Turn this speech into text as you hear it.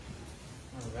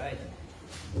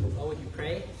right. Well, would you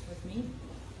pray with me?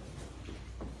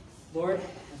 Lord,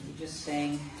 as we just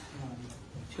sang,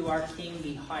 to our King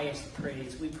be highest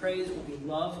praise. We praise what we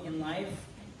love in life.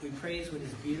 We praise what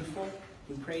is beautiful.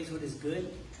 We praise what is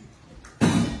good.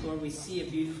 Lord, we see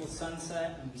a beautiful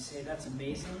sunset and we say, that's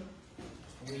amazing.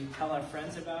 And we tell our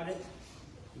friends about it.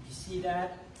 Did you see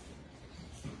that?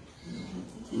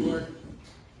 Lord,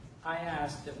 I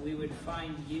ask that we would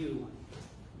find you,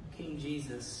 King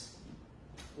Jesus,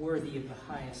 worthy of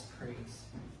the highest praise.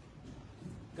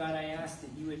 God, I ask that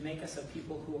you would make us a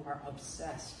people who are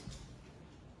obsessed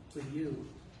with you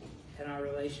and our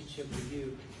relationship with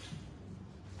you.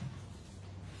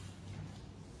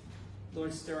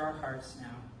 Lord, stir our hearts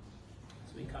now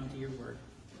as we come to your word.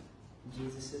 In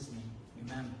Jesus' name,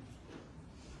 amen.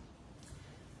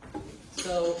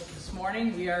 So this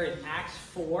morning we are in Acts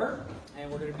 4,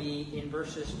 and we're going to be in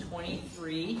verses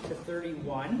 23 to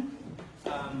 31.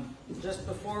 Just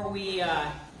before we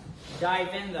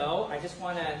dive in, though, I just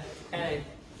want to kind of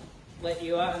let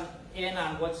you in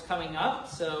on what's coming up.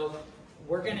 So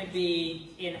we're going to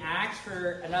be in Acts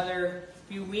for another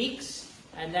few weeks,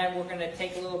 and then we're going to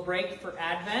take a little break for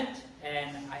Advent.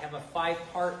 And I have a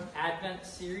 5-part Advent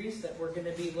series that we're going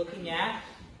to be looking at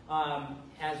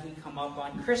as we come up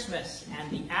on Christmas.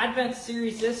 And the Advent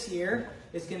series this year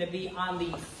is going to be on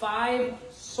the 5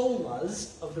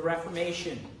 solas of the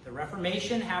Reformation. The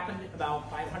Reformation happened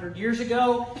about 500 years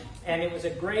ago, and it was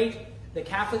the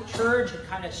Catholic Church had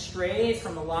kind of strayed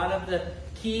from a lot of the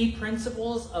key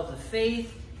principles of the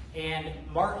faith, and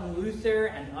Martin Luther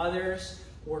and others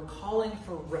were calling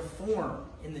for reform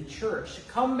in the church, to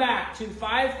come back to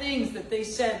 5 things that they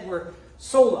said were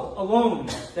sola, alone,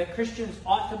 that Christians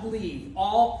ought to believe.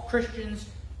 All Christians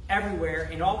everywhere,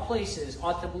 in all places,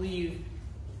 ought to believe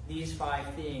these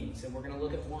 5 things. And we're going to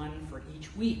look at one for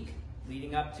each week,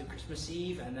 leading up to Christmas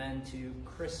Eve and then to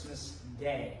Christmas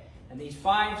Day. And these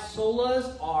 5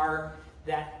 solas are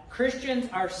that Christians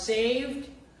are saved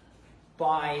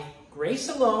by grace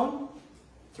alone,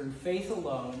 through faith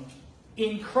alone,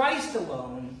 in Christ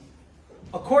alone,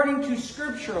 according to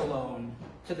Scripture alone,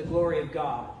 to the glory of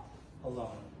God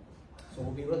alone. So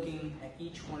we'll be looking at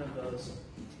each one of those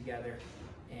together,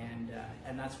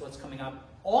 and that's what's coming up.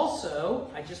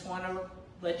 Also, I just want to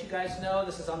let you guys know,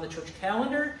 this is on the church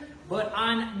calendar, but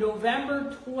on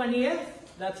November 20th,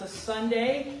 that's a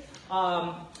Sunday,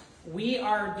 we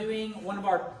are doing one of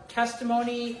our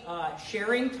testimony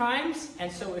sharing times.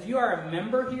 And so if you are a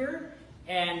member here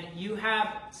and you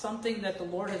have something that the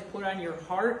Lord has put on your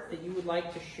heart that you would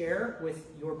like to share with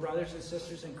your brothers and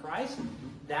sisters in Christ,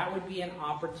 that would be an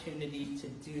opportunity to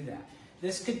do that.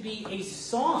 This could be a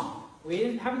song.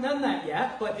 We haven't done that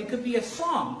yet, but it could be a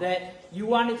song that you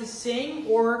wanted to sing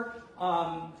or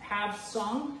have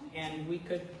sung, and we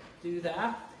could do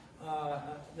that.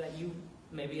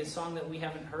 Maybe a song that we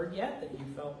haven't heard yet that you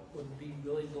felt would be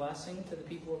really blessing to the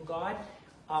people of God.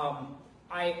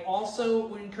 I also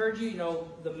would encourage you,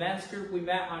 the men's group, we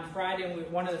met on Friday,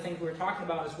 and one of the things we were talking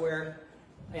about is where,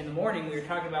 in the morning, we were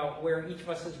talking about where each of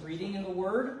us is reading in the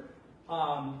Word.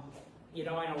 I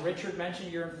know Richard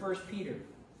mentioned you're in 1 Peter.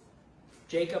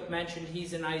 Jacob mentioned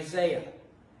he's in Isaiah.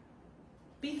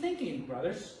 Be thinking,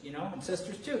 brothers, and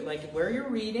sisters too, like where you're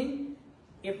reading.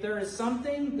 If there is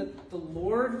something that the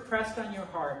Lord pressed on your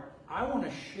heart, I want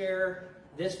to share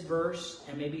this verse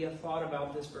and maybe a thought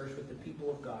about this verse with the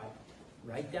people of God.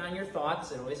 Write down your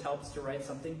thoughts. It always helps to write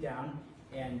something down,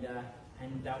 and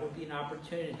that would be an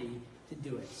opportunity to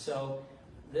do it. So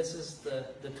this is the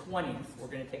 20th. We're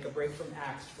going to take a break from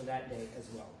Acts for that day as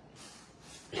well.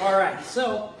 All right,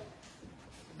 so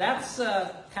that's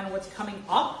kind of what's coming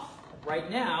up.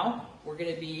 Right now, we're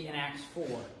going to be in Acts 4,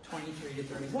 23 to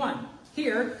 31.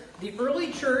 Here, the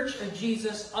early church of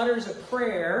Jesus utters a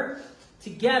prayer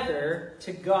together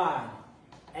to God.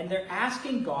 And they're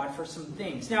asking God for some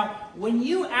things. Now, when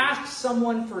you ask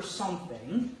someone for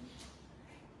something,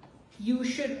 you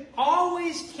should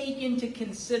always take into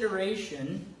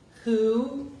consideration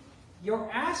who you're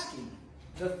asking.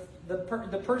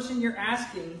 The person you're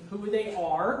asking, who they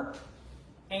are,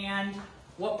 and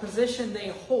what position they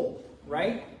hold,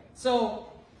 right? So,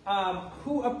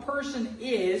 who a person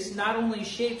is not only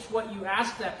shapes what you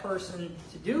ask that person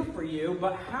to do for you,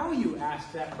 but how you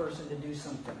ask that person to do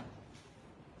something.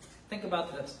 Think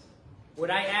about this.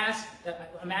 Would I ask,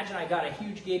 imagine I got a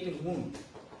huge gaping wound.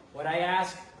 Would I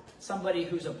ask somebody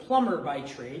who's a plumber by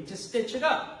trade to stitch it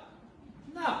up?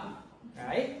 No,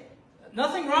 right?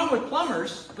 Nothing wrong with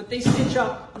plumbers, but they stitch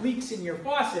up leaks in your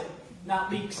faucet, not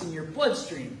leaks in your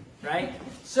bloodstream, right?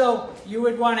 So you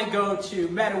would want to go to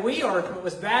Medawee, or if it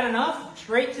was bad enough,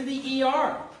 straight to the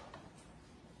ER.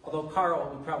 A Although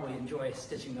Carl would probably enjoy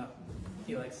stitching up.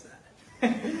 He likes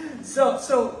that.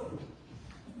 So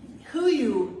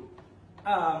who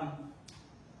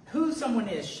someone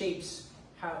is shapes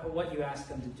what you ask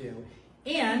them to do.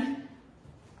 And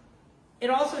it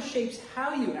also shapes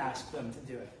how you ask them to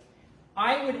do it.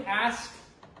 I would ask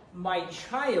my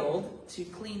child to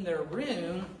clean their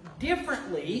room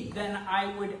differently than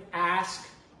I would ask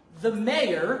the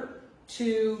mayor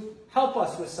to help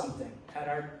us with something at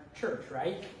our church,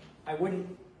 right? I wouldn't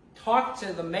talk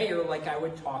to the mayor like I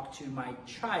would talk to my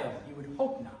child. You would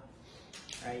hope not,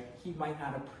 right? He might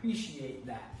not appreciate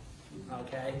that,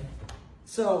 okay?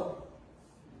 So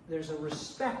there's a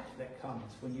respect that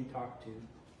comes when you talk to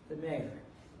the mayor.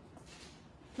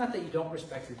 Not that you don't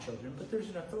respect your children, but there's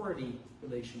an authority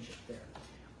relationship there.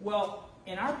 Well,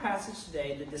 in our passage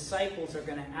today, the disciples are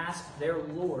going to ask their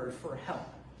Lord for help.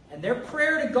 And their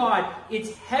prayer to God,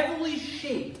 it's heavily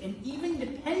shaped and even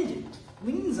dependent,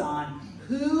 leans on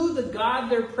who the God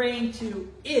they're praying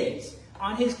to is,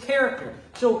 on his character.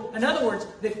 So, in other words,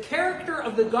 the character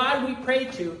of the God we pray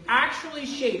to actually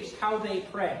shapes how they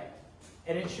pray.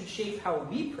 And it should shape how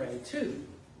we pray too.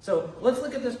 So, let's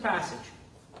look at this passage.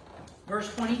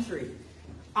 Verse 23.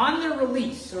 On their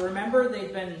release, so remember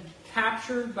they've been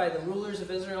captured by the rulers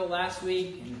of Israel last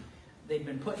week, and they'd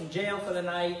been put in jail for the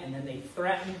night, and then they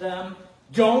threatened them,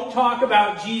 don't talk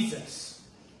about Jesus.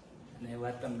 And they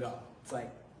let them go. It's like,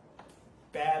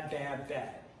 bad,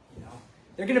 you know.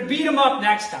 They're going to beat them up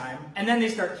next time, and then they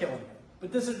start killing them.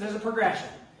 But there's a progression.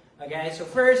 Okay, so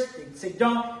first, they say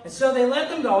don't, and so they let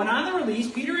them go. And on the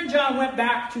release, Peter and John went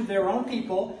back to their own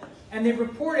people, and they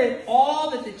reported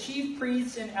all that the chief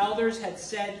priests and elders had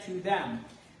said to them.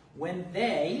 When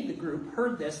they, the group,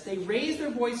 heard this, they raised their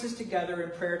voices together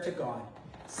in prayer to God.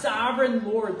 Sovereign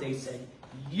Lord, they said,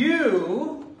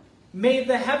 you made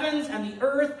the heavens and the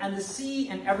earth and the sea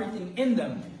and everything in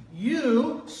them.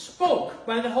 You spoke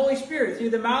by the Holy Spirit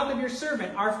through the mouth of your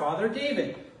servant, our father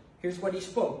David. Here's what he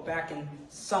spoke back in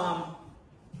Psalm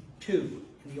 2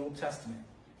 in the Old Testament.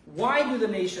 Why do the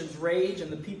nations rage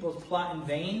and the peoples plot in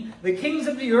vain? The kings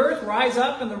of the earth rise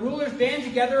up and the rulers band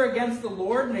together against the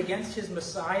Lord and against his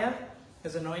Messiah,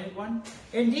 his anointed one.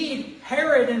 Indeed,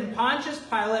 Herod and Pontius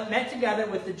Pilate met together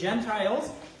with the Gentiles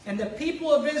and the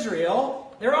people of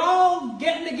Israel. They're all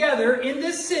getting together in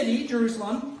this city,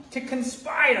 Jerusalem, to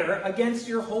conspire against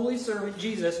your holy servant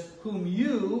Jesus, whom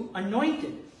you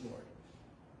anointed, Lord.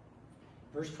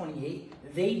 Verse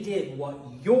 28, they did what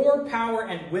your power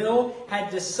and will had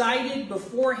decided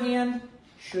beforehand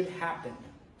should happen.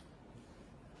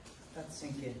 Let's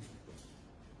sink in.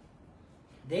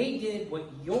 They did what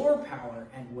your power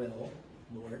and will,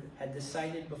 Lord, had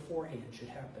decided beforehand should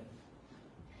happen.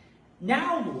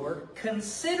 Now, Lord,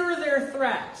 consider their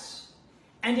threats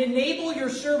and enable your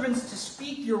servants to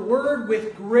speak your word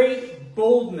with great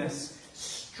boldness.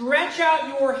 Stretch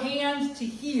out your hands to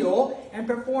heal and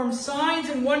perform signs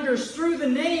and wonders through the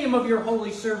name of your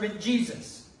holy servant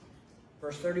Jesus.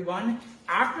 Verse 31,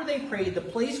 after they prayed, the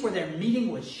place where their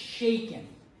meeting was shaken,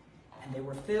 and they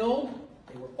were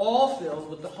all filled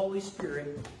with the Holy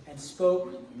Spirit and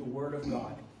spoke the word of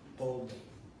God boldly.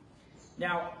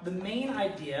 Now, the main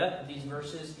idea of these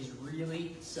verses is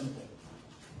really simple.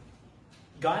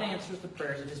 God answers the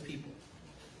prayers of his people.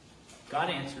 God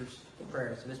answers the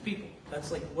prayers of his people.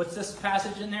 That's like, what's this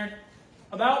passage in there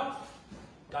about?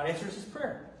 God answers his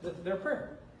prayer, their prayer.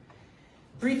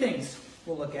 Three things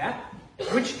we'll look at.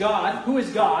 Which God, who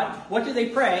is God, what do they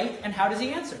pray, and how does he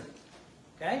answer?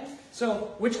 Okay?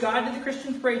 So, which God did the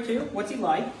Christians pray to? What's he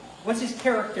like? What's his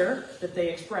character that they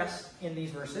express in these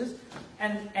verses?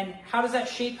 And how does that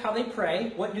shape how they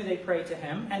pray? What do they pray to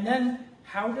him? And then,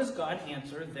 how does God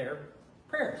answer their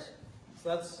prayers? So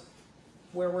that's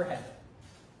where we're headed.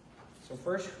 So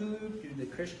first, who do the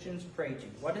Christians pray to?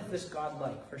 What is this God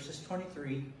like? Verses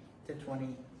 23 to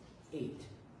 28.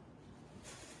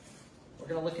 We're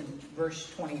going to look in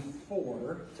verse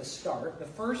 24 to start. The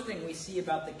first thing we see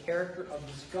about the character of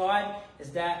this God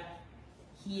is that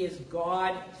he is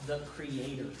God the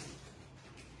Creator.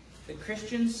 The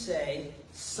Christians say,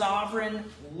 Sovereign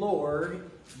Lord,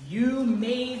 you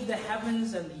made the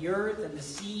heavens and the earth and the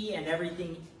sea and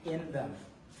everything in them.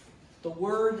 The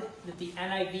word that the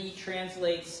NIV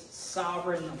translates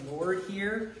Sovereign Lord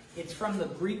here, it's from the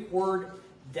Greek word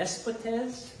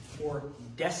despotes or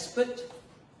despot.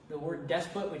 The word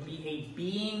despot would be a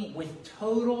being with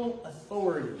total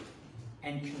authority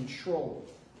and control.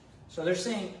 So they're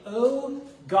saying, oh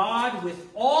God with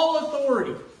all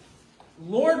authority,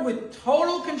 Lord with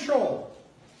total control,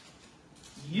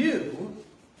 you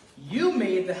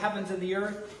made the heavens and the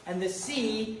earth and the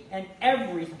sea and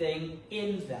everything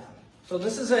in them. So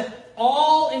this is an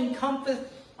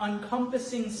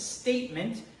all-encompassing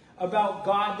statement about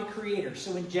God the Creator.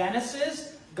 So in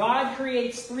Genesis, God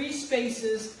creates 3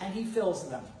 spaces and he fills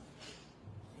them.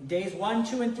 In days 1,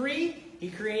 2, and 3, he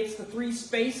creates the 3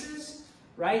 spaces,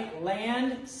 right?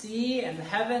 Land, sea, and the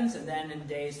heavens. And then in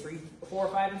days 3, 4,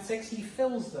 5, and 6, he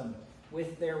fills them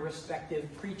with their respective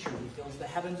creature. He fills the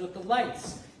heavens with the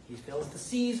lights. He fills the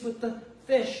seas with the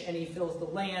fish. And he fills the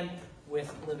land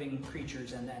with living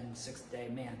creatures. And then 6th day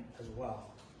man as well.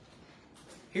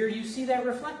 Here you see that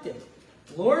reflected.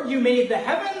 Lord, you made the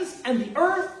heavens and the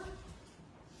earth,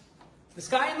 the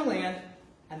sky and the land,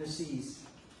 and the seas,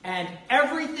 and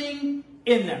everything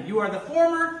in them. You are the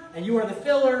former, and you are the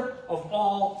filler of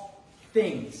all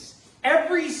things.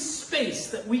 Every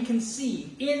space that we can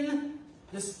see in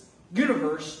this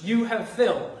universe, you have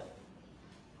filled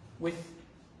with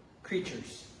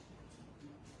creatures.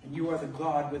 And you are the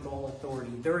God with all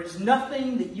authority. There is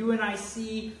nothing that you and I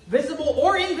see, visible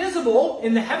or invisible,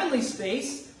 in the heavenly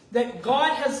space that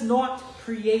God has not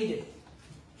created.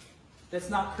 That's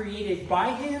not created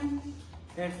by him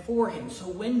and for him. So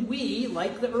when we,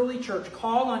 like the early church,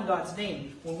 call on God's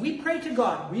name, when we pray to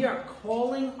God, we are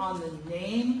calling on the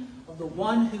name of the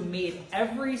one who made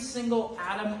every single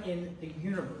atom in the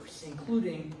universe,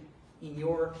 including in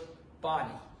your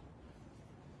body.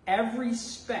 Every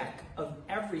speck of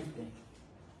everything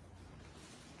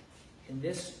in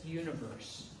this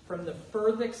universe, from the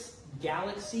furthest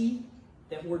galaxy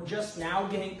that we're just now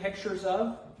getting pictures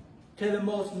of, to the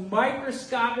most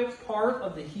microscopic part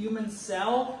of the human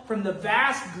cell, from the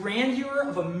vast grandeur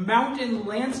of a mountain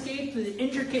landscape to the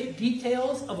intricate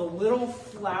details of a little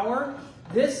flower.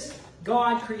 This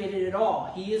God created it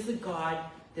all. He is the God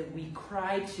that we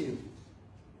cry to.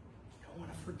 Don't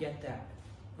want to forget that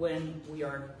when we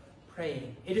are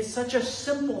praying. It is such a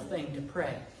simple thing to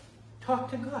pray.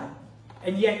 Talk to God.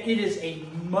 And yet it is a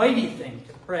mighty thing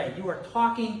to pray. You are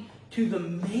talking to the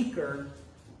maker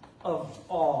of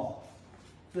all,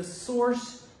 the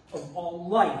source of all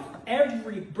life.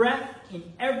 Every breath in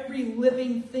every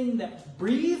living thing that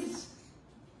breathes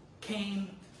came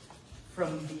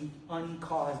from the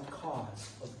uncaused cause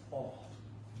of all,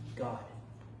 God.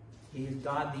 He is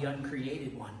God, the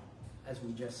uncreated one, as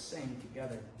we just sang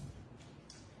together.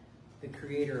 The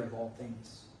creator of all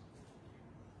things,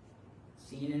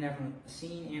 seen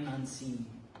and unseen.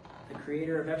 The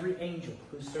creator of every angel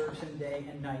who serves him day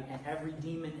and night, and every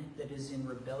demon that is in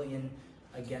rebellion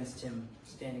against him,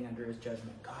 standing under his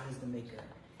judgment. God is the maker.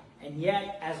 And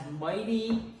yet, as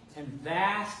mighty and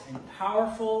vast and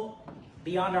powerful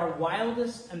beyond our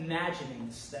wildest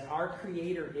imaginings that our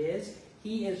Creator is,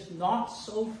 he is not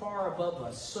so far above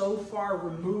us, so far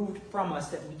removed from us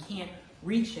that we can't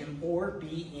reach him or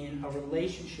be in a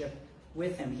relationship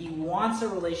with him. He wants a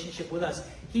relationship with us.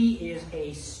 He is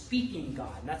a speaking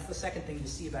God. And that's the second thing to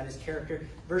see about his character.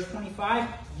 Verse 25,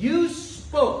 you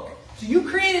spoke. So you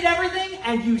created everything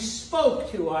and you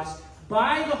spoke to us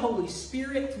by the Holy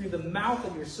Spirit through the mouth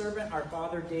of your servant, our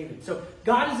father David. So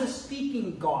God is a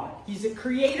speaking God. He's a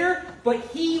creator, but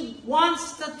he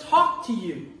wants to talk to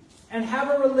you and have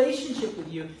a relationship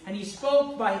with you. And he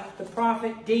spoke by the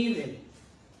prophet David,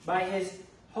 by his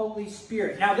Holy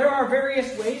Spirit. Now, there are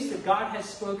various ways that God has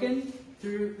spoken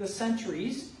through the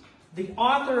centuries. The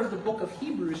author of the book of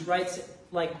Hebrews writes it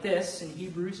like this in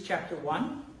Hebrews chapter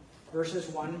 1, verses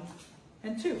 1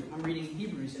 and 2. I'm reading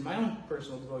Hebrews in my own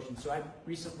personal devotion, so I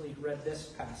recently read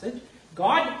this passage.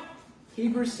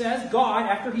 Hebrews says, God,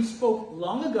 after he spoke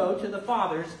long ago to the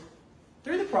fathers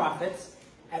through the prophets,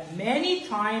 at many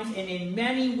times and in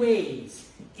many ways,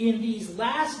 in these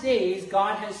last days,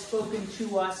 God has spoken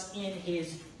to us in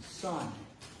his Son,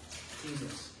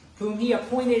 Jesus, whom he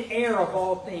appointed heir of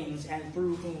all things and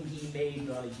through whom he made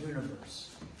the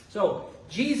universe. So,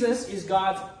 Jesus is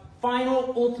God's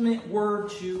final, ultimate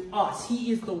word to us.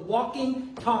 He is the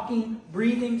walking, talking,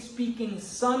 breathing, speaking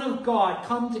Son of God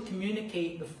come to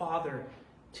communicate the Father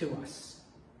to us.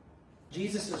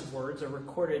 Jesus' words are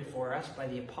recorded for us by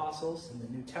the apostles in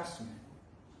the New Testament.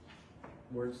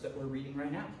 Words that we're reading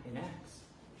right now in Acts.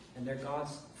 And they're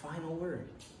God's final word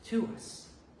to us.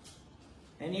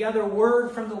 Any other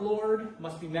word from the Lord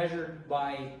must be measured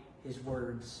by his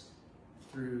words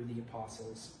through the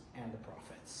apostles and the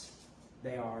prophets.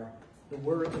 They are the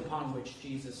words upon which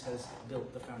Jesus has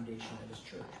built the foundation of his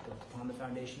church, built upon the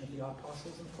foundation of the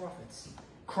apostles and prophets.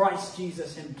 Christ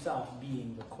Jesus himself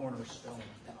being the cornerstone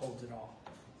that holds it all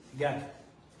together.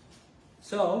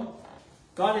 So,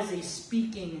 God is a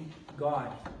speaking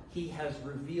God. He has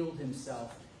revealed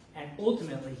himself, and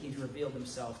ultimately he's revealed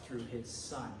himself through his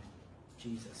Son,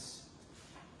 Jesus.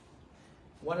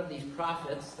 one of these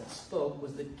prophets that spoke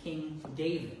was the King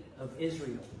David of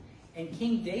Israel. And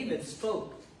King David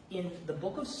spoke in the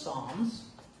book of Psalms,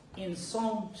 in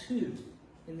Psalm 2,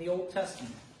 in the Old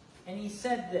Testament. And he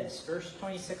said this, verse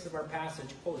 26 of our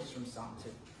passage quotes from Psalm 2.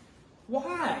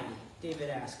 Why, David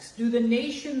asks, do the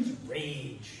nations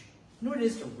rage? You know what it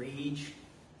is to rage?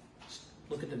 Just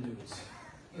look at the news.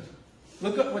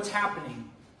 Look at what's happening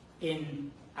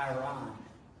in Iran.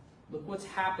 Look what's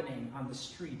happening on the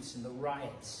streets and the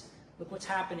riots. Look what's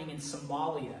happening in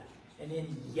Somalia and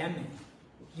in Yemen.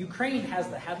 Ukraine has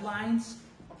the headlines.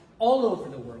 All over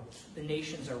the world, the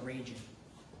nations are raging.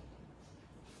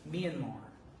 Myanmar,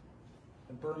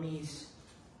 the Burmese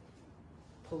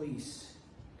police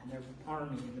and their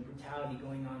army and the brutality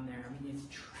going on there. I mean,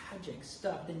 it's tragic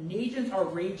stuff. The nations are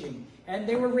raging, and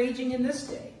they were raging in this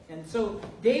day. And so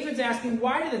David's asking,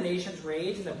 why do the nations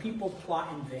rage and the people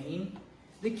plot in vain?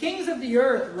 The kings of the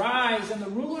earth rise and the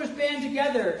rulers band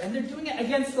together, and they're doing it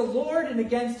against the Lord and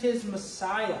against his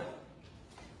Messiah.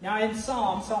 Now in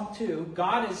Psalm 2,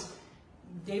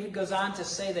 David goes on to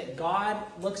say that God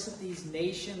looks at these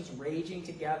nations raging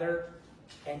together,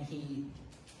 and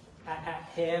at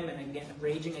him and again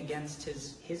raging against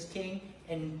his king,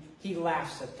 and he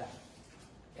laughs at them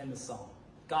in the psalm.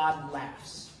 God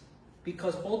laughs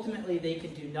because ultimately they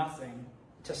can do nothing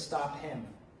to stop him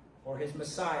or his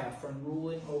Messiah from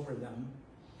ruling over them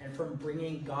and from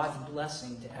bringing God's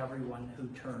blessing to everyone who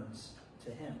turns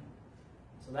to him.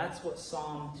 So that's what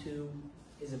Psalm 2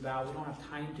 is about. We don't have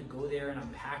time to go there and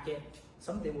unpack it.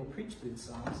 Someday we'll preach through the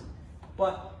Psalms.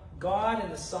 But God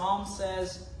in the Psalm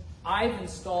says, I've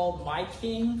installed my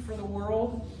king for the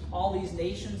world. All these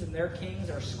nations and their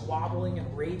kings are squabbling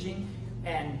and raging,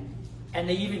 and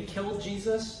they even killed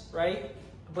Jesus, right?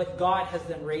 But God has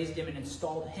then raised him and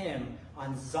installed him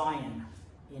on Zion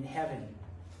in heaven,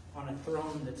 on a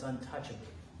throne that's untouchable.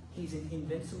 He's an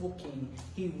invincible king.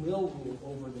 He will rule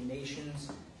over the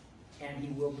nations, and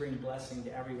he will bring blessing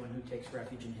to everyone who takes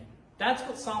refuge in him. That's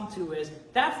what Psalm 2 is.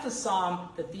 That's the psalm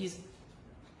that these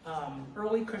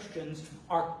early Christians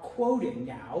are quoting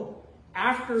now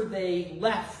after they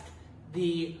left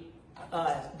the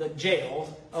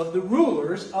jail of the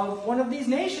rulers of one of these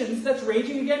nations that's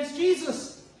raging against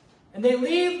Jesus. And they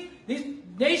leave. These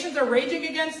nations are raging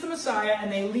against the Messiah, and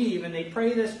they leave and they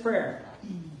pray this prayer.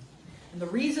 And the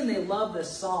reason they love this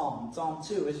psalm, Psalm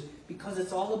 2, is because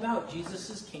it's all about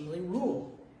Jesus' kingly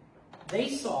rule.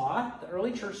 The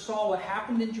early church saw what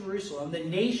happened in Jerusalem, the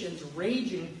nations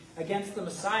raging against the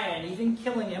Messiah and even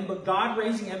killing him, but God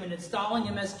raising him and installing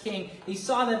him as king. They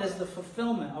saw that as the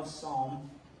fulfillment of Psalm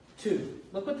 2.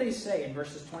 Look what they say in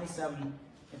verses 27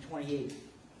 and 28.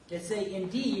 They say,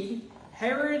 indeed,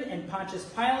 Herod and Pontius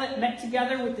Pilate met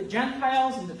together with the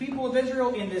Gentiles and the people of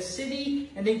Israel in this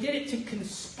city, and they did it to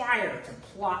conspire to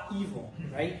plot evil,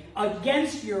 right?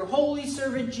 Against your holy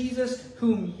servant Jesus,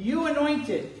 whom you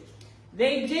anointed.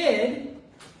 They did,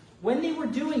 when they were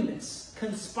doing this,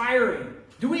 conspiring,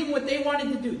 doing what they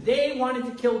wanted to do. They wanted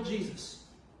to kill Jesus.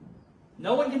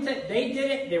 No one can say they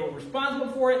did it. They were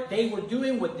responsible for it. They were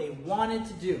doing what they wanted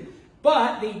to do.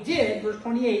 But they did, verse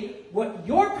 28, what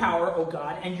your power, O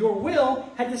God, and your will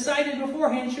had decided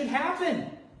beforehand should happen.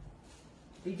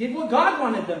 They did what God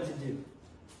wanted them to do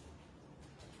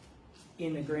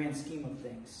in the grand scheme of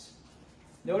things.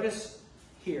 Notice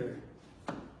here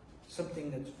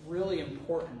something that's really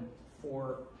important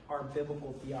for our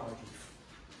biblical theology,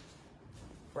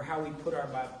 for how we put our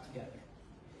Bible together.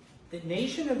 The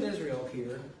nation of Israel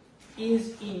here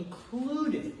is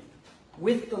included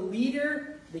with the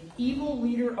leader, the evil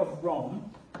leader of Rome,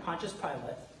 Pontius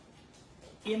Pilate,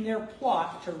 in their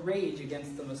plot to rage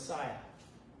against the Messiah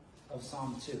of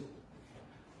Psalm 2.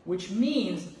 Which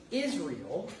means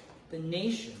Israel, the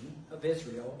nation of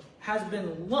Israel, has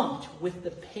been lumped with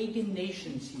the pagan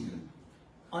nations here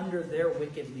under their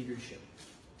wicked leadership.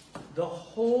 The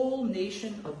whole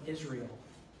nation of Israel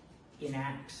in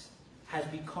Acts has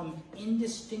become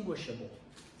indistinguishable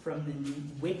from the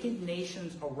wicked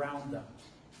nations around them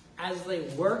as they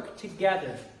work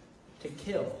together to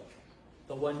kill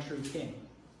the one true king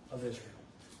of Israel.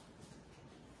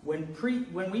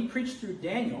 When we preached through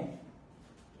Daniel,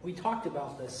 we talked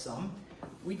about this some.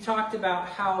 We talked about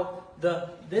how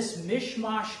this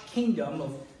mishmash kingdom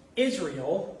of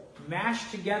Israel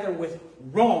mashed together with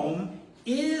Rome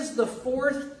is the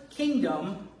fourth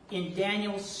kingdom in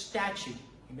Daniel's statute.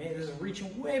 This is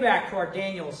reaching way back to our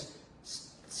Daniel's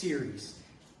series.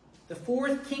 The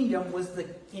fourth kingdom was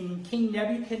in King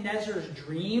Nebuchadnezzar's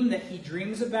dream that he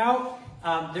dreams about.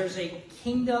 There's a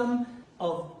kingdom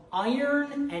of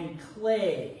iron and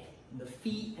clay The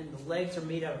feet and the legs are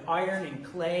made out of iron and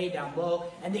clay down low,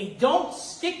 and they don't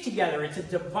stick together. It's a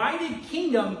divided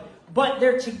kingdom, but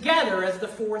they're together as the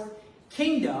fourth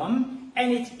kingdom.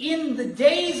 And it's in the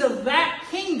days of that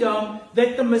kingdom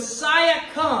that the Messiah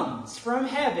comes from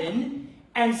heaven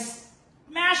and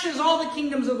smashes all the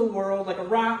kingdoms of the world like a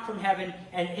rock from heaven,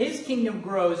 and his kingdom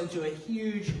grows into a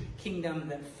huge kingdom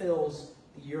that fills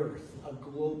the earth, a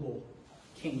global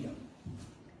kingdom.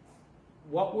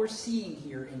 What we're seeing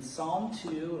here in Psalm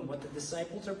 2 and what the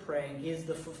disciples are praying is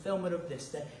the fulfillment of this,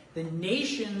 that the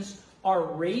nations are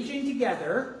raging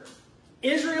together,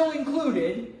 Israel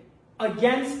included,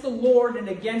 against the Lord and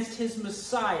against his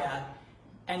Messiah,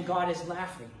 and God is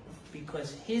laughing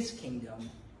because his kingdom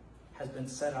has been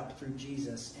set up through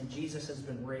Jesus, and Jesus has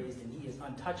been raised, and he is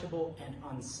untouchable and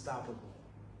unstoppable.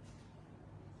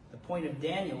 The point of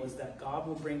Daniel is that God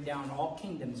will bring down all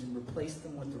kingdoms and replace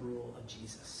them with the rule of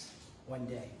Jesus one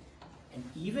day. And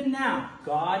even now,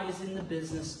 God is in the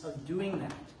business of doing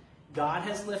that. God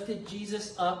has lifted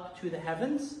Jesus up to the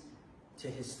heavens, to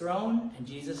his throne, and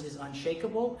Jesus is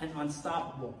unshakable and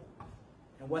unstoppable.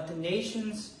 And what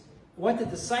the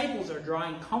disciples are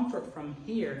drawing comfort from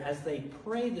here as they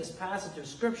pray this passage of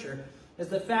Scripture is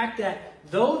the fact that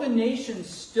though the nations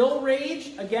still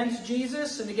rage against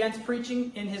Jesus and against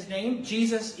preaching in his name,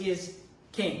 Jesus is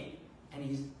king, and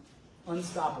he's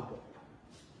unstoppable.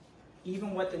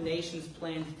 Even what the nations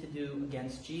planned to do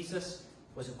against Jesus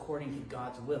was according to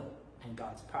God's will and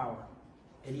God's power.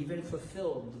 It even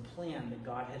fulfilled the plan that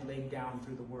God had laid down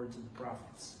through the words of the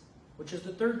prophets. Which is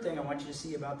the third thing I want you to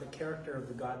see about the character of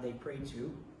the God they pray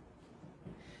to.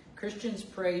 Christians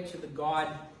pray to the God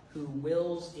who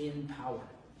wills in power.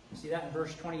 See that in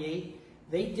verse 28?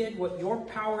 They did what your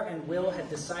power and will had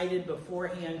decided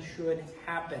beforehand should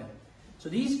happen. So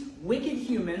these wicked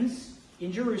humans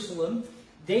in Jerusalem,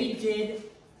 they did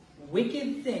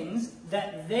wicked things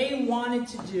that they wanted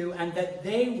to do and that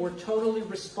they were totally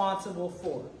responsible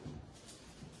for.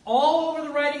 All over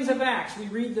the writings of Acts, we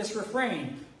read this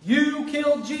refrain, you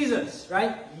killed Jesus,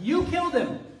 right? You killed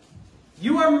him.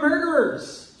 You are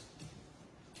murderers.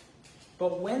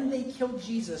 But when they killed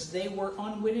Jesus, they were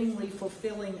unwittingly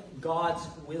fulfilling God's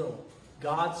will,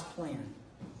 God's plan.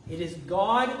 It is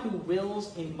God who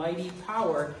wills in mighty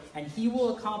power, and he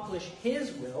will accomplish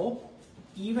his will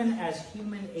even as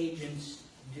human agents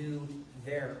do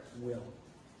their will.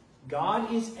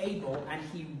 God is able, and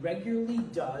he regularly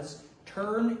does,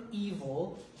 turn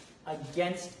evil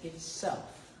against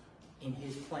itself in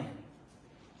his plan.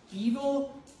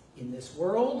 Evil in this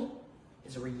world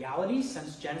is a reality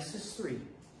since Genesis 3.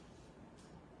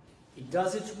 It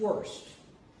does its worst,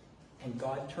 and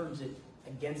God turns it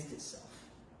against itself.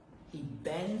 He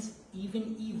bends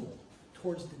even evil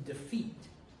towards the defeat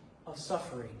of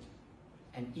suffering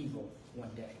and evil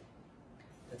one day.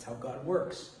 That's how God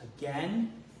works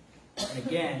again and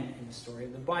again in the story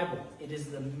of the Bible. It is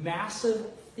the massive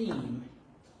theme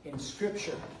in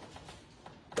Scripture.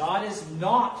 God is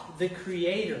not the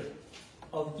creator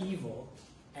of evil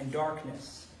and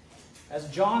darkness. As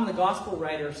John, the gospel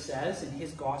writer, says in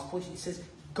his gospel, he says,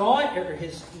 God, or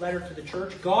his letter to the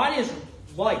church, God is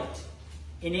light,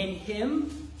 and in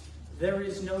him there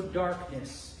is no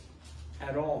darkness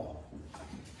at all.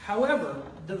 However,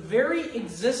 the very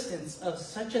existence of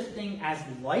such a thing as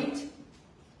light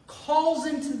calls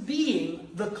into being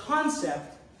the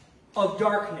concept of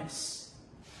darkness.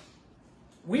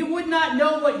 We would not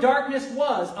know what darkness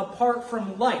was apart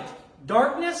from light.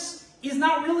 Darkness is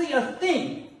not really a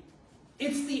thing.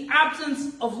 It's the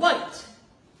absence of light.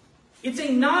 It's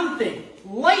a non-thing.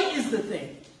 Light is the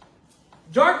thing.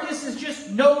 Darkness is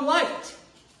just no light.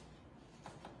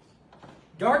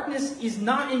 Darkness is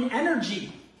not an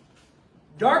energy.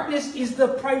 Darkness is the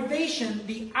privation,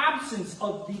 the absence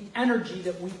of the energy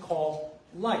that we call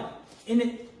light.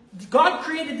 God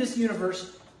created this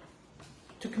universe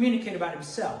to communicate about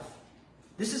himself.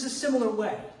 This is a similar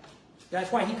way.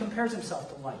 That's why he compares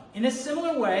himself to light. In a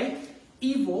similar way,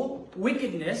 evil,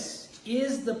 wickedness,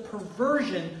 is the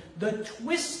perversion, the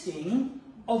twisting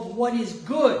of what is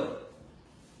good.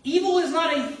 Evil is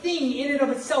not a thing in and of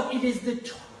itself. It is the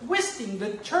twisting,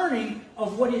 the turning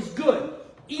of what is good.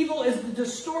 Evil is the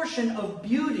distortion of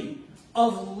beauty,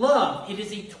 of love. It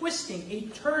is a twisting, a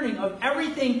turning of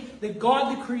everything that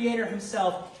God the Creator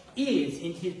himself is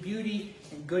in his beauty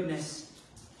and goodness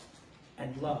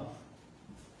and love.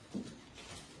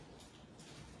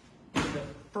 The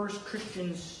first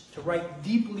Christians to write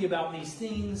deeply about these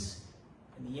things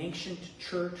in the ancient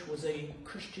church was a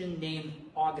Christian named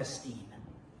Augustine.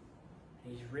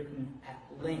 And he's written at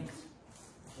length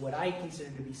what I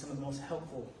consider to be some of the most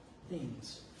helpful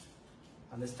things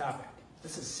on this topic.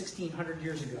 This is 1600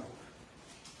 years ago.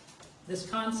 This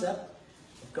concept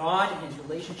of God and his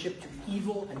relationship to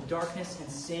evil and darkness and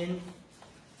sin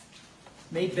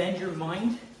may bend your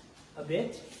mind a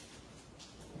bit.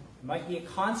 It might be a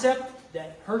concept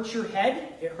that hurts your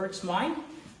head. It hurts mine.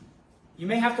 You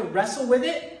may have to wrestle with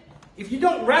it. If you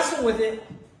don't wrestle with it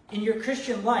in your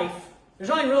Christian life, there's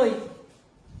only really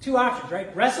two options,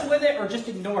 right? Wrestle with it or just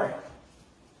ignore it.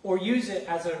 Or use it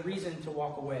as a reason to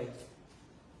walk away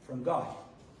from God.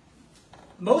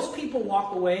 Most people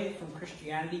walk away from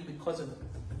Christianity because of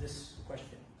this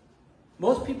question.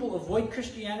 Most people avoid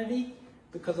Christianity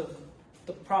because of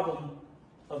the problem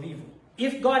of evil.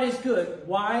 If God is good,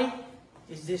 why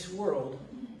is this world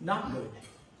not good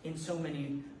in so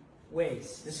many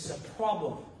ways? This is a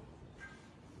problem.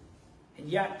 And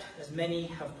yet, as many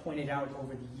have pointed out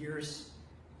over the years,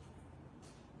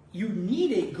 you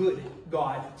need a good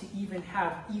God to even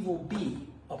have evil be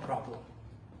a problem.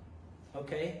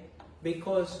 Okay?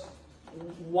 Because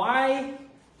why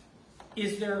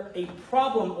is there a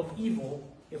problem of evil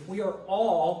if we are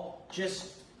all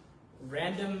just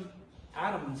random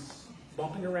atoms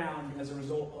bumping around as a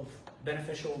result of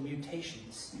beneficial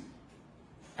mutations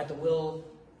at the will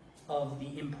of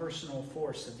the impersonal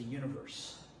force of the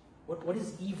universe? What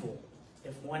is evil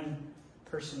if one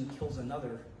person kills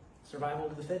another? Survival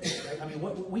of the fittest, right? I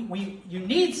mean, you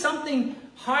need something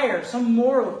higher, some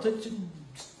moral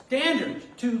standard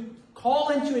to call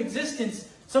into existence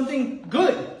something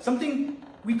good, something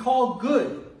we call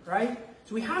good, right?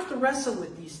 So we have to wrestle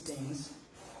with these things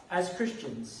as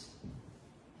Christians.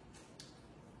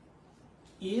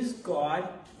 Is God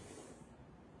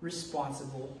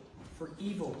responsible for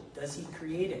evil? Does he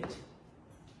create it?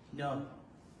 No.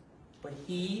 But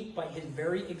he, by his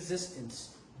very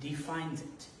existence, defines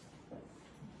it.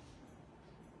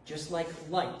 Just like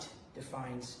light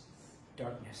defines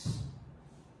darkness.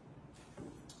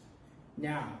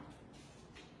 Now,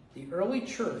 the early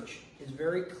church is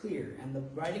very clear, and the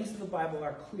writings of the Bible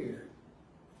are clear.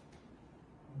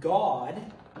 God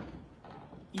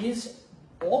is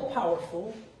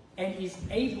all-powerful and is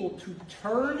able to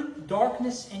turn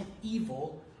darkness and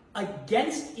evil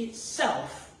against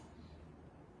itself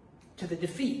to the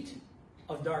defeat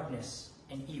of darkness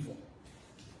and evil.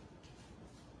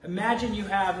 Imagine you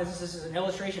have, this is an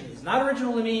illustration, it's not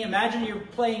original to me, imagine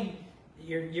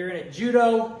you're in a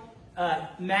judo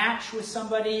match with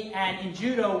somebody, and in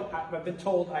judo, I've been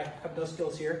told, I have no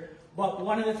skills here, but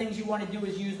one of the things you want to do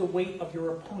is use the weight of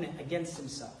your opponent against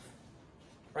himself,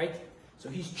 right? So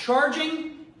he's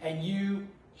charging, and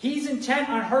he's intent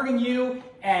on hurting you,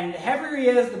 and the heavier he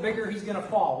is, the bigger he's going to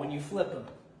fall when you flip him,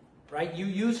 right? You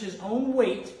use his own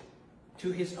weight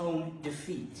to his own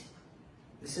defeat.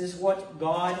 This is what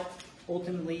God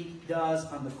ultimately does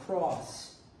on the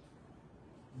cross.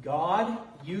 God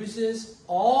uses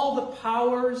all the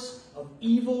powers of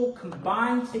evil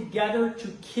combined together to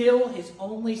kill his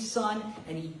only Son,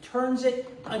 and he turns it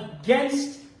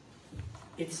against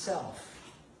itself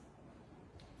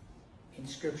in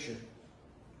Scripture.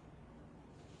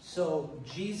 So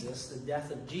Jesus, the death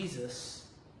of Jesus,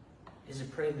 is a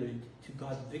prelude to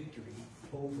God's victory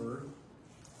over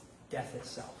death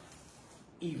itself,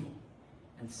 evil,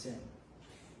 and sin.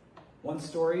 One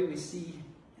story we see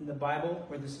in the Bible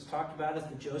where this is talked about is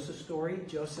the Joseph story.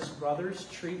 Joseph's brothers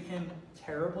treat him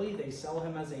terribly. They sell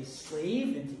him as a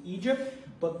slave into Egypt,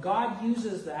 but God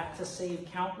uses that to save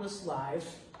countless lives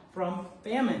from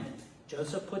famine.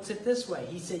 Joseph puts it this way.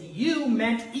 He said, "You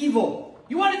meant evil.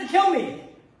 You wanted to kill me,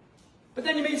 but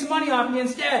then you made some money off me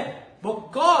instead.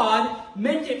 But God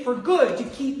meant it for good to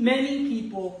keep many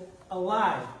people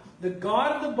alive." The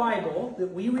God of the Bible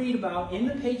that we read about in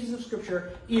the pages of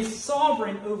Scripture is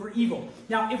sovereign over evil.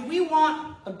 Now, if we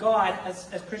want a God, as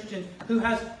Christians, who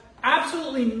has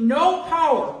absolutely no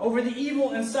power over the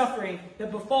evil and suffering that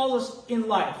befalls us in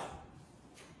life,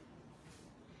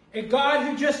 a God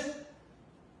who just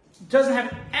doesn't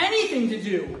have anything to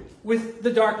do with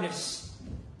the darkness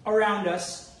around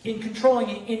us in controlling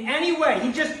it in any way.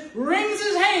 He just wrings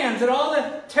his hands at all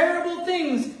the terrible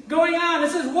things going on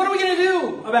and says, what are we going to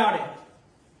do about it?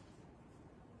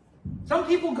 Some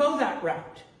people go that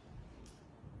route.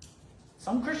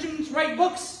 Some Christians write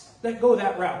books that go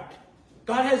that route.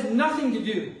 God has nothing to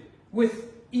do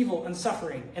with evil and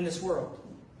suffering in this world.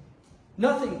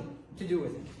 Nothing to do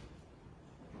with it.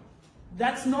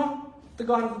 That's not the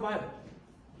God of the Bible.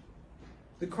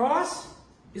 The cross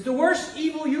is the worst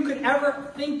evil you could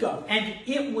ever think of. And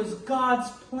it was God's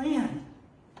plan.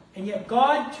 And yet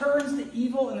God turns the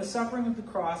evil and the suffering of the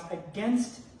cross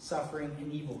against suffering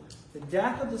and evil. The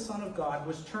death of the Son of God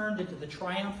was turned into the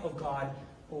triumph of God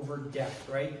over death,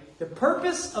 right? The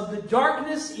purpose of the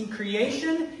darkness in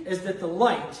creation is that the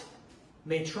light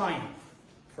may triumph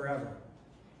forever.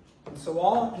 And so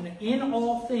in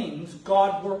all things,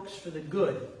 God works for the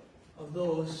good of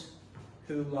those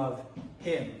who love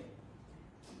him.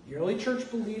 The early church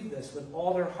believed this with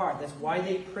all their heart. That's why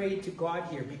they prayed to God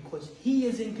here, because he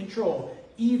is in control,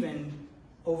 even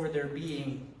over their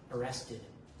being arrested.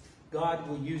 God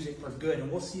will use it for good.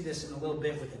 And we'll see this in a little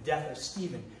bit with the death of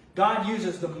Stephen. God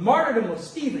uses the martyrdom of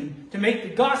Stephen to make the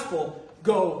gospel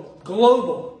go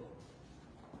global.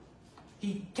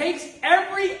 He takes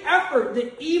every effort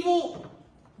that evil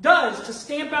does to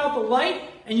stamp out the light,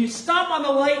 and you stomp on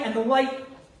the light, and the light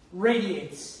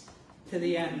radiates to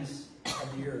the ends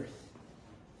of the earth.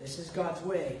 This is God's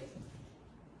way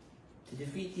to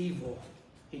defeat evil.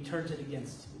 He turns it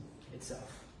against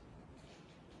itself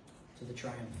to the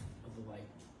triumph of the light.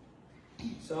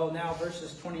 So now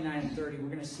verses 29 and 30, we're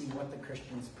going to see what the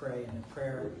Christians pray in the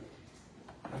prayer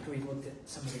after we've looked at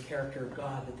some of the character of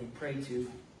God that they pray to.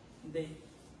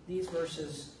 These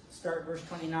verses start verse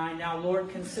 29. Now, Lord,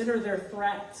 consider their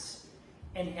threats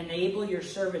and enable your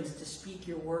servants to speak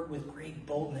your word with great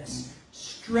boldness.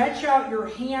 Stretch out your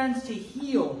hands to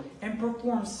heal and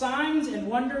perform signs and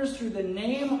wonders through the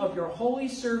name of your holy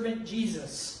servant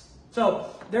Jesus. So,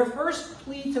 their first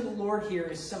plea to the Lord here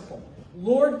is simple.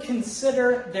 Lord,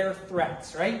 consider their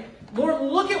threats, right? Lord,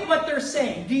 look at what they're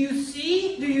saying. Do you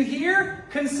see? Do you hear?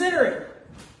 Consider it.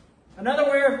 Another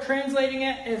way of translating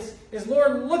it is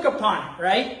Lord, look upon it,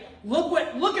 right? Look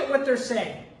at what they're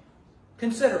saying.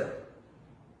 Consider it.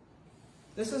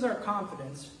 This is our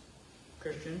confidence,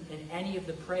 Christian, in any of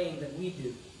the praying that we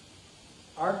do.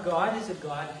 Our God is a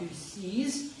God who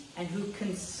sees and who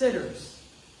considers.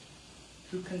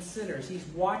 Who considers. He's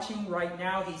watching right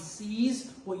now. He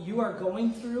sees what you are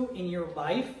going through in your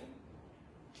life.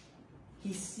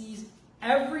 He sees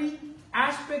every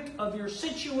aspect of your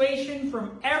situation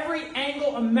from every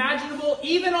angle imaginable,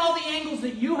 even all the angles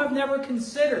that you have never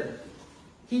considered.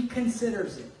 He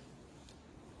considers it.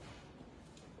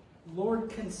 Lord,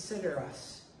 consider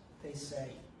us, they say.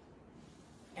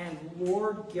 And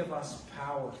Lord, give us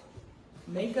power.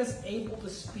 Make us able to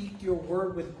speak your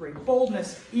word with great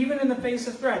boldness, even in the face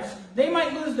of threats. They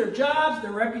might lose their jobs,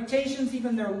 their reputations,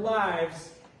 even their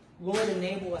lives. Lord,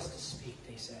 enable us to speak,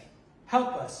 they say.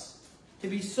 Help us to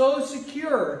be so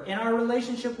secure in our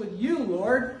relationship with you,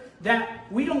 Lord,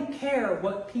 that we don't care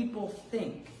what people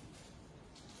think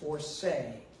or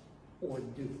say or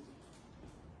do.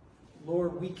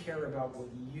 Lord, we care about what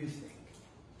you think.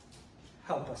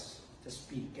 Help us to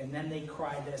speak. And then they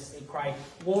cry this. They cry,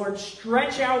 Lord,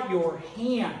 stretch out your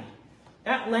hand.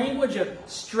 That language of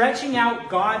stretching out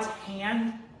God's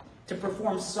hand to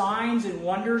perform signs and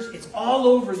wonders, it's all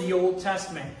over the Old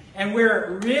Testament. And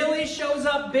where it really shows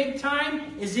up big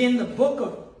time is in the book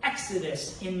of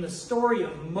Exodus, in the story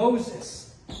of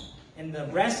Moses and the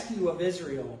rescue of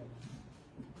Israel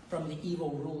from the evil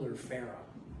ruler Pharaoh.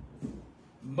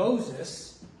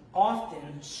 Moses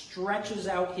often stretches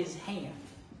out his hand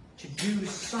to do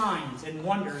signs and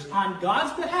wonders on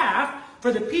God's behalf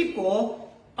for the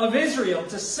people of Israel,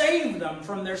 to save them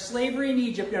from their slavery in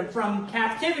Egypt and from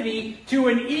captivity to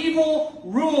an evil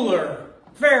ruler,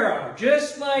 Pharaoh.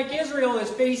 Just like Israel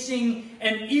is facing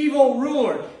an evil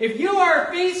ruler. If you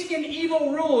are facing an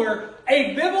evil ruler,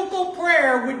 a biblical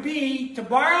prayer would be to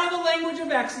borrow the language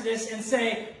of Exodus and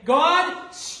say,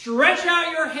 God, stretch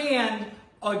out your hand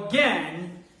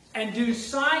again and do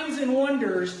signs and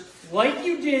wonders like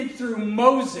you did through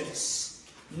Moses.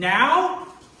 Now,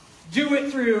 do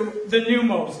it through the new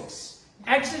Moses.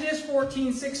 Exodus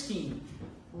 14:16.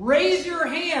 Raise your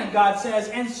hand, God says,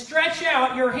 and stretch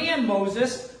out your hand,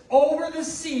 Moses, over the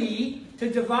sea to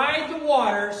divide the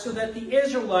water so that the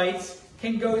Israelites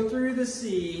can go through the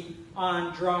sea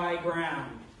on dry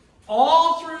ground.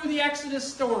 All through the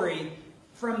Exodus story,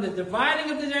 from the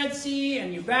dividing of the Dead Sea,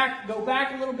 and you go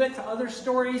back a little bit to other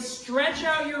stories, stretch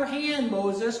out your hand,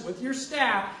 Moses, with your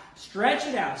staff. Stretch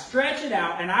it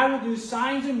out, and I will do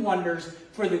signs and wonders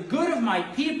for the good of my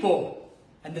people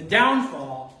and the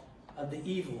downfall of the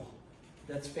evil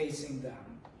that's facing them.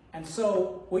 And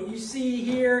so what you see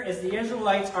here is the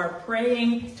Israelites are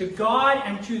praying to God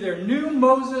and to their new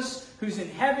Moses who's in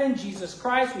heaven, Jesus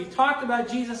Christ. We've talked about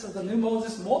Jesus as the new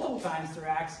Moses multiple times through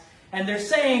Acts. And they're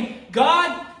saying,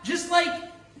 God, just like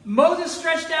Moses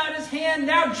stretched out his hand,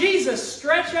 now Jesus,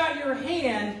 stretch out your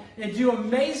hand and do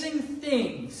amazing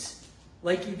things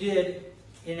like you did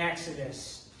in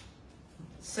Exodus.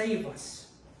 Save us.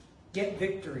 Get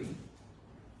victory.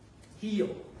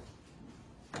 Heal.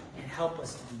 And help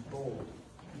us to be bold.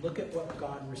 Look at what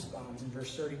God responds in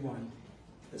verse 31.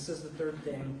 This is the third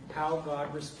thing, how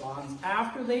God responds.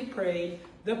 After they prayed,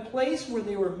 the place where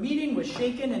they were meeting was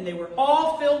shaken, and they were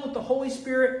all filled with the Holy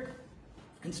Spirit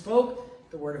and spoke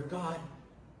the word of God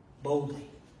boldly.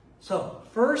 So,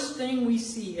 first thing we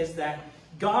see is that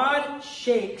God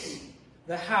shakes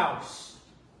the house.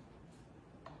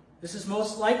 This is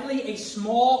most likely a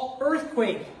small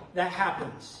earthquake that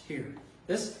happens here.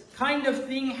 This kind of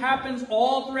thing happens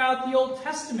all throughout the Old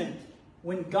Testament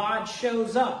when God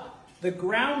shows up. The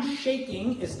ground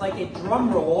shaking is like a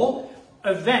drum roll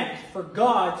event for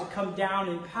God to come down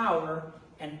in power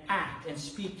and act and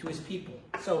speak to his people.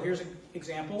 So here's an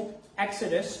example.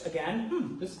 Exodus,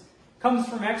 again. This comes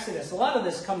from Exodus. A lot of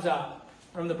this comes up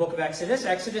from the book of Exodus.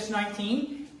 Exodus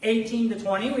 19, 18 to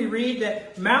 20. We read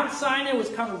that Mount Sinai was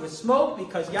covered with smoke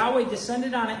because Yahweh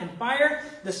descended on it in fire.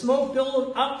 The smoke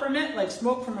billowed up from it like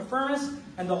smoke from a furnace,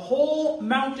 and the whole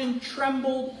mountain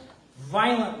trembled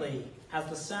violently as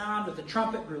the sound of the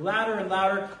trumpet grew louder and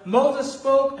louder. Moses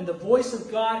spoke, and the voice of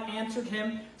God answered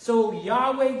him. So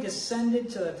Yahweh descended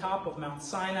to the top of Mount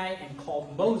Sinai and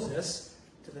called Moses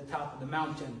to the top of the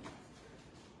mountain.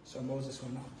 So Moses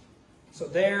went up. So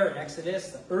there in Exodus,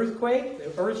 the earthquake,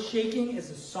 the earth shaking is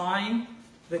a sign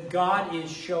that God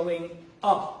is showing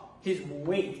up. His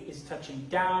weight is touching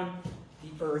down.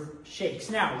 The earth shakes.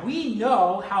 Now, we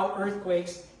know how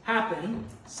earthquakes happen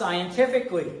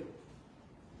scientifically.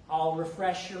 I'll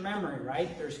refresh your memory,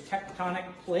 right? There's tectonic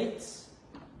plates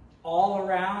all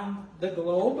around the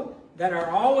globe that are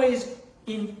always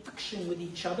in friction with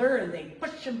each other, and they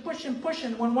push and push and push,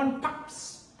 and when one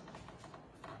pops,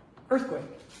 earthquake,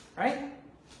 right?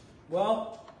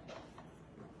 Well,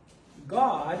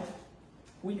 God,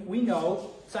 we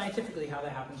know scientifically how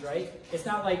that happens, right? It's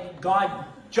not like God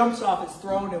jumps off his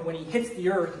throne and when he hits the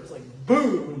earth, it's like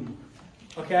boom,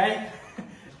 okay?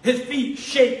 His feet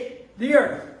shake the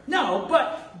earth. No,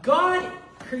 but God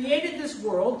created this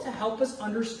world to help us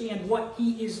understand what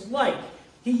he is like.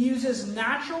 He uses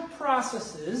natural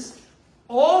processes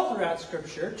all throughout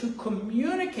Scripture to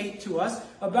communicate to us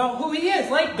about who he is.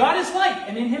 Like, God is light,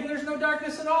 and in him there's no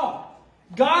darkness at all.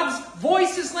 God's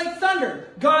voice is like thunder.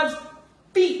 God's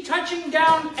feet touching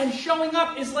down and showing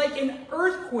up is like an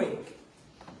earthquake.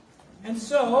 And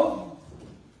so,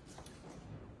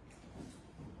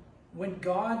 when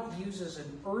God uses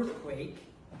an earthquake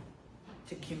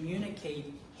to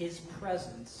communicate his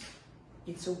presence,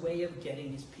 it's a way of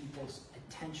getting his people's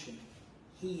attention.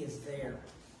 He is there.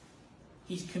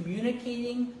 He's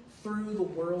communicating through the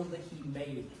world that he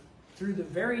made, through the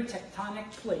very tectonic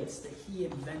plates that he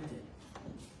invented.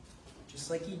 Just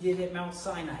like he did at Mount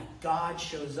Sinai, God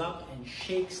shows up and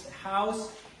shakes the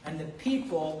house, and the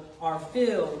people are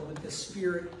filled with the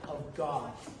Spirit of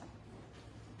God.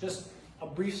 Just a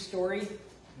brief story.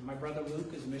 My brother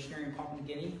Luke is a missionary in Papua New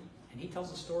Guinea, and he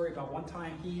tells a story about one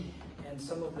time he and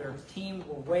some of their team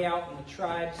were way out in the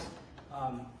tribes.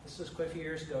 This was quite a few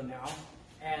years ago now.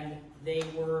 And they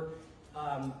were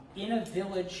in a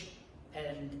village,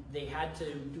 and they had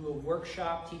to do a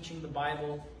workshop teaching the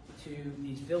Bible to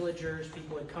these villagers.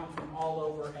 People had come from all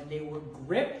over, and they were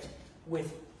gripped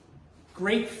with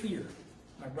great fear.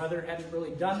 My brother hadn't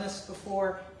really done this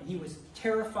before, and he was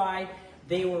terrified.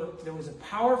 There was a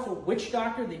powerful witch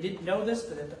doctor. They didn't know this,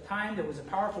 but at the time there was a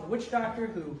powerful witch doctor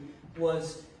who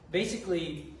was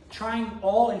basically trying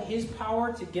all in his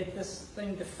power to get this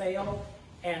thing to fail.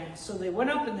 And so they went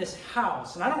up in this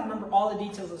house, and I don't remember all the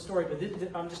details of the story, but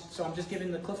I'm just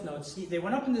giving the cliff notes. They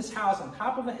went up in this house on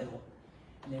top of a hill,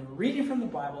 and they were reading from the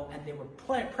Bible, and they were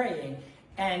praying,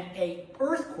 and an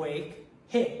earthquake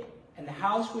hit, and the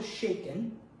house was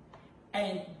shaken,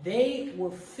 and they were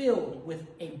filled with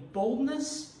a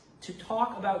boldness to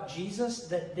talk about Jesus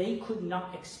that they could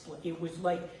not explain. It was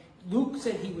like, Luke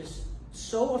said he was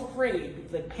so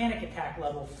afraid, like panic attack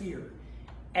level fear.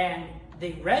 And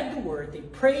they read the word, they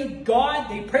prayed God,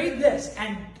 they prayed this,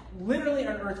 and literally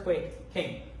an earthquake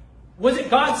came. Was it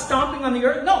God stomping on the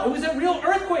earth? No, it was a real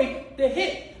earthquake that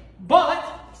hit. But,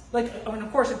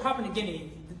 of course, in Papua New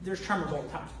Guinea, there's tremors all the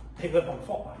time. They live on the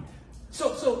fault line.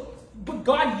 But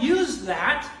God used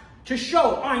that to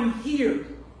show, I'm here.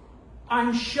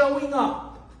 I'm showing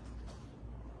up.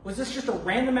 Was this just a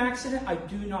random accident? I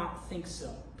do not think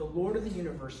so. The Lord of the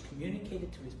universe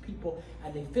communicated to his people,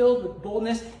 and they filled with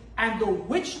boldness, and the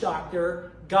witch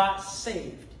doctor got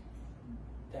saved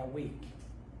that week.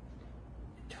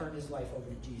 It turned his life over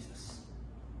to Jesus.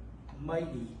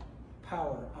 Mighty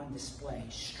power on display.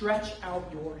 Stretch out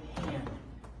your hand,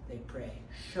 they pray.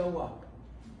 Show up.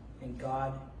 And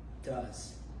God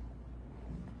does.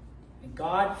 And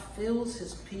God fills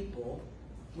his people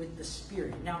with the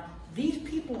Spirit. Now, these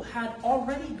people had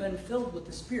already been filled with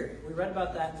the Spirit. We read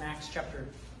about that in Acts chapter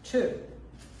 2.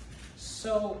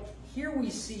 So here we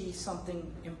see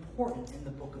something important in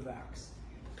the book of Acts.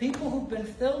 People who've been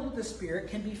filled with the Spirit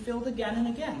can be filled again and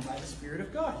again by the Spirit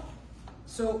of God.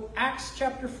 So Acts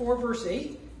chapter 4, verse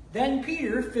 8, then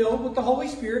Peter, filled with the Holy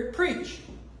Spirit, preached.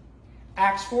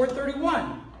 Acts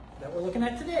 4:31, that we're looking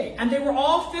at today. And they were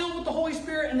all filled with the Holy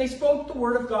Spirit, and they spoke the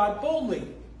word of God boldly.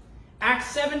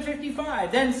 Acts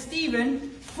 7:55, then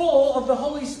Stephen, full of the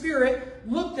Holy Spirit,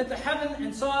 looked at the heaven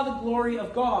and saw the glory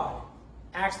of God.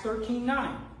 Acts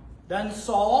 13:9, then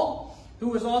Saul, who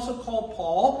was also called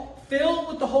Paul, filled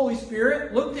with the Holy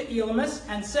Spirit, looked at Elymas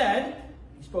and said,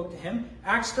 he spoke to him,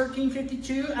 Acts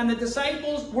 13:52, and the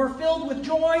disciples were filled with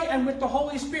joy and with the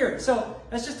Holy Spirit. So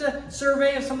that's just a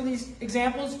survey of some of these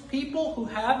examples. People who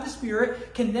have the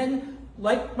Spirit can then,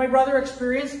 like my brother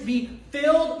experienced, be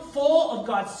filled full of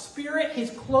God's Spirit, His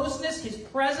closeness, His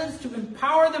presence, to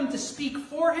empower them to speak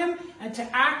for Him and to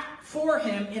act for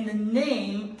Him in the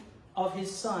name of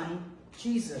His Son,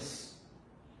 Jesus.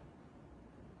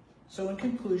 So in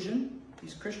conclusion,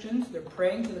 these Christians, they're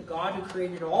praying to the God who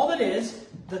created all that is,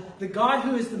 the God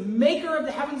who is the maker of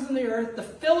the heavens and the earth, the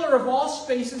filler of all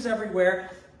spaces everywhere,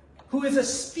 who is a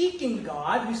speaking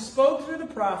God, who spoke through the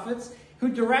prophets, who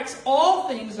directs all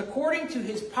things according to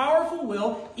His powerful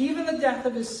will, even the death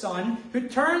of His Son, who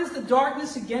turns the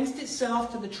darkness against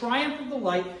itself to the triumph of the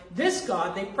light. This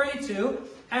God they pray to,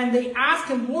 and they ask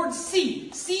Him, Lord, see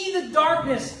the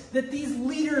darkness that these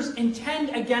leaders intend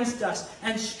against us,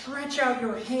 and stretch out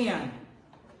your hand.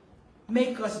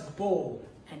 Make us bold.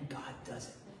 And God does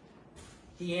it.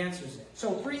 He answers it.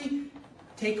 So 3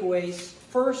 takeaways.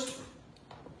 First,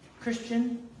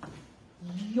 Christian,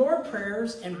 your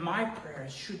prayers and my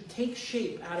prayers should take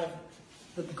shape out of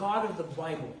the God of the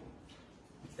Bible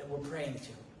that we're praying to.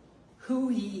 Who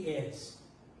He is.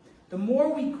 The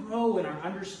more we grow in our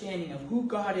understanding of who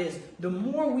God is, the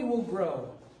more we will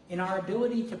grow in our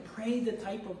ability to pray the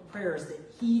type of prayers that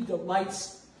He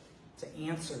delights to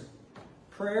answer.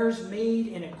 Prayers made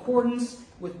in accordance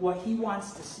with what He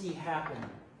wants to see happen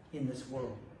in this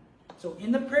world. So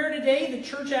in the prayer today, the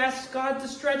church asks God to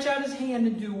stretch out His hand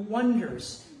and do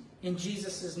wonders in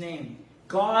Jesus' name.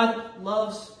 God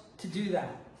loves to do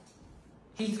that.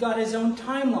 He's got His own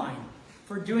timeline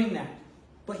for doing that.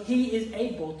 But He is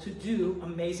able to do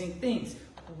amazing things.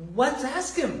 Let's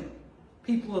ask Him,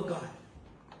 people of God.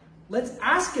 Let's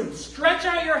ask Him, stretch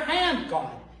out your hand,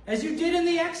 God, as you did in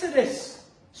the Exodus.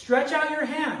 Stretch out your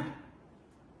hand.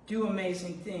 Do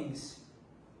amazing things.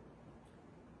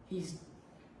 He's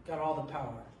got all the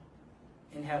power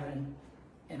in heaven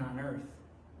and on earth.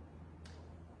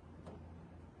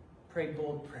 Pray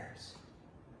bold prayers.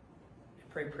 And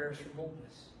pray prayers for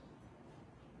boldness.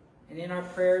 And in our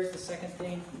prayers, the second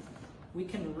thing, we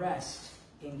can rest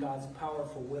in God's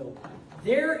powerful will.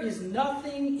 There is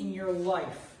nothing in your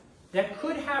life that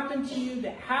could happen to you,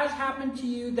 that has happened to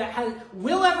you, that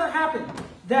will ever happen,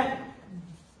 that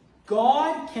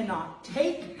God cannot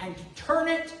take and turn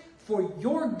it for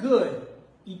your good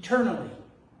eternally.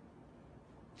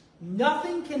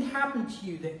 Nothing can happen to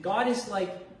you that God is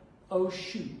like, oh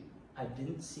shoot, I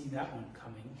didn't see that one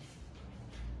coming.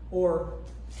 Or,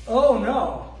 oh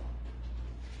no,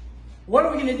 what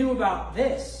are we going to do about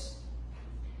this?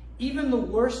 Even the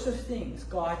worst of things,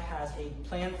 God has a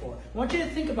plan for. I want you to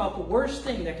think about the worst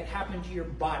thing that could happen to your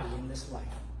body in this life.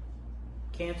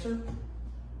 Cancer?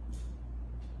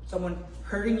 Someone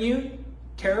hurting you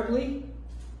terribly?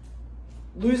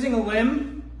 Losing a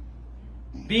limb?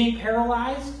 Being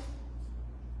paralyzed?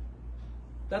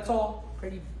 That's all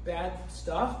pretty bad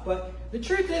stuff. But the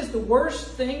truth is, the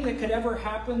worst thing that could ever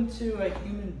happen to a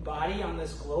human body on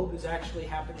this globe is actually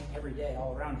happening every day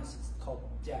all around us. It's called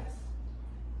death.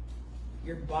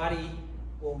 Your body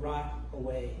will rot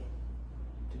away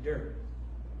to dirt.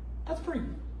 That's a pretty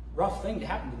rough thing to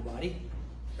happen to the body,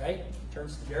 right? It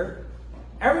turns to dirt.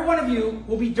 Every one of you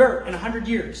will be dirt in 100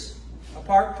 years,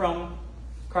 apart from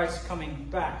Christ coming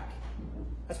back.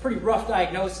 That's a pretty rough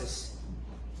diagnosis.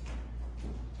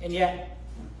 And yet,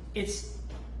 it's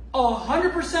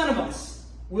 100% of us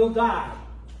will die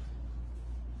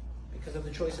because of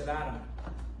the choice of Adam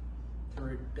to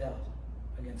rebel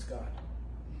against God.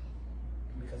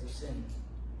 Because of sin.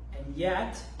 And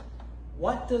yet,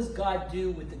 what does God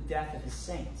do with the death of His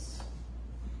saints?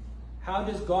 How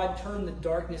does God turn the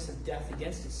darkness of death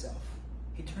against itself?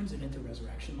 He turns it into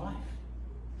resurrection life.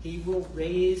 He will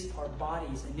raise our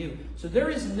bodies anew. So there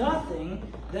is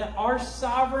nothing that our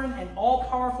sovereign and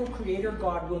all-powerful Creator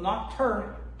God will not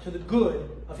turn to the good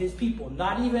of His people.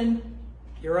 Not even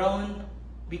your own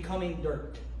becoming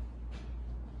dirt.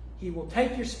 He will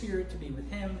take your spirit to be with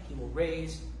him. He will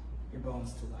raise your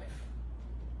bones to life.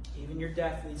 Even your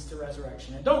death leads to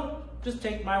resurrection. And don't just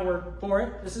take my word for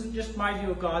it. This isn't just my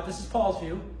view of God. This is Paul's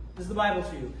view. This is the Bible's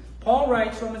view. Paul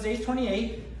writes, Romans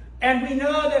 8:28, and we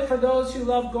know that for those who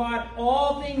love God,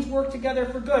 all things work together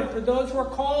for good, for those who are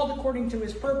called according to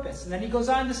his purpose. And then he goes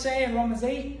on to say in Romans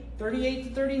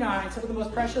 8:38-39, some of the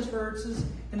most precious verses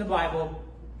in the Bible,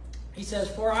 he says,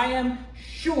 for I am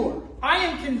sure, I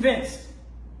am convinced.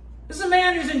 This is a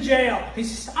man who's in jail. He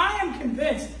says, I am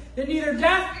convinced that neither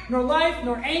death, nor life,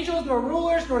 nor angels, nor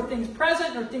rulers, nor things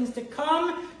present, nor things to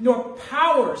come, nor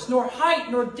powers, nor height,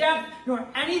 nor depth, nor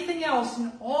anything else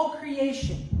in all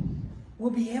creation will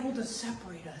be able to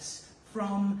separate us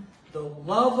from the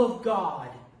love of God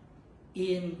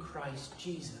in Christ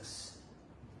Jesus,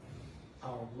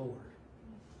 our Lord.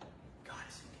 God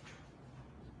is in control.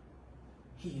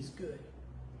 He is good.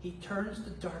 He turns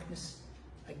the darkness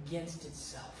against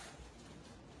itself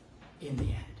in the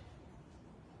end.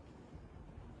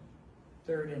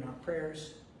 Third, in our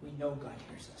prayers, we know God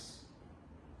hears us.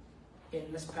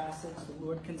 In this passage, the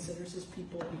Lord considers his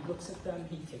people. He looks at them.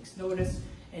 He takes notice.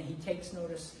 And he takes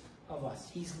notice of us.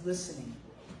 He's listening.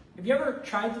 Have you ever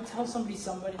tried to tell somebody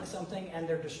something and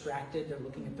they're distracted? They're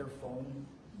looking at their phone.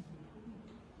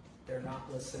 They're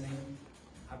not listening.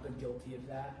 I've been guilty of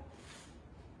that.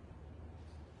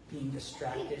 Being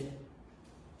distracted.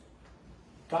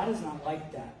 God is not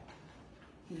like that.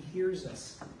 He hears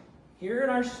us. Here in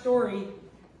our story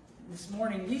this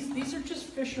morning, these are just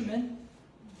fishermen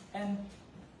and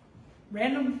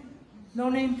random,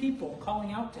 no-name people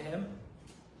calling out to him.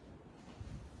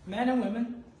 Men and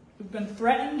women who've been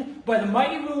threatened by the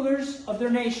mighty rulers of their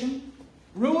nation.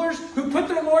 Rulers who put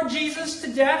their Lord Jesus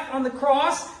to death on the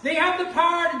cross. They have the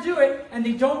power to do it, and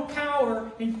they don't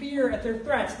cower in fear at their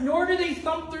threats. Nor do they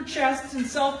thump their chests in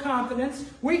self-confidence.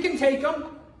 We can take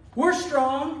them. We're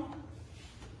strong.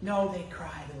 No, they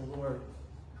cry to the Lord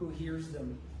who hears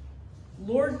them.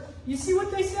 Lord, you see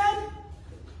what they said?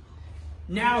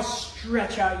 Now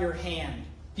stretch out your hand.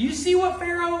 Do you see what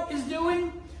Pharaoh is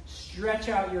doing? Stretch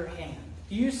out your hand.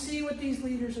 Do you see what these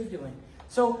leaders are doing?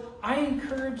 So I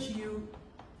encourage you,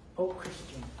 oh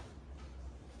Christian,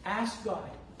 ask God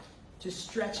to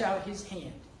stretch out his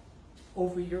hand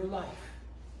over your life,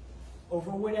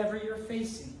 over whatever you're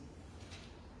facing,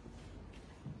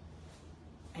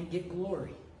 and get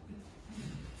glory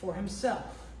for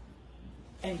himself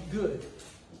and good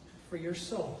for your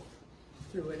soul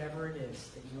through whatever it is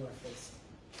that you are facing.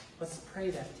 Let's pray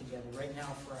that together right now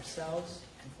for ourselves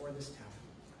and for this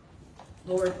town.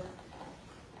 Lord,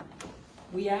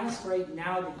 we ask right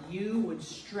now that you would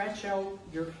stretch out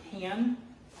your hand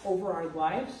over our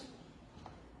lives,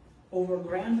 over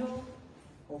Granville,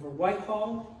 over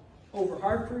Whitehall, over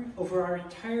Hartford, over our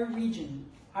entire region.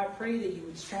 I pray that you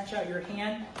would stretch out your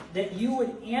hand, that you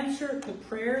would answer the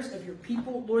prayers of your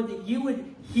people. Lord, that you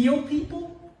would heal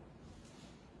people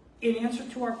in answer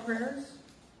to our prayers,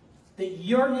 that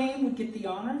your name would get the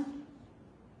honor,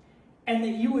 and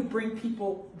that you would bring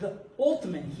people the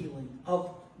ultimate healing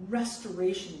of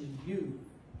restoration with you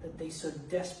that they so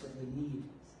desperately need.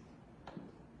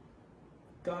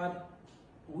 God,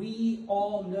 we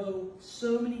all know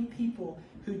so many people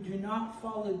who do not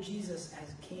follow Jesus as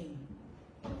King.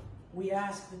 We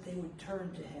ask that they would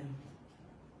turn to him.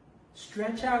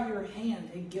 Stretch out your hand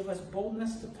and give us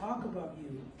boldness to talk about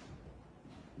you.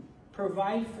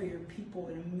 Provide for your people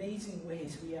in amazing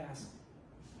ways, we ask.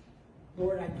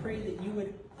 Lord, I pray that you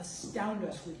would astound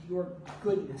us with your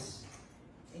goodness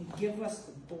and give us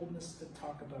the boldness to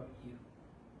talk about you.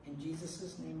 In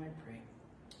Jesus' name I pray.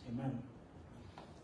 Amen.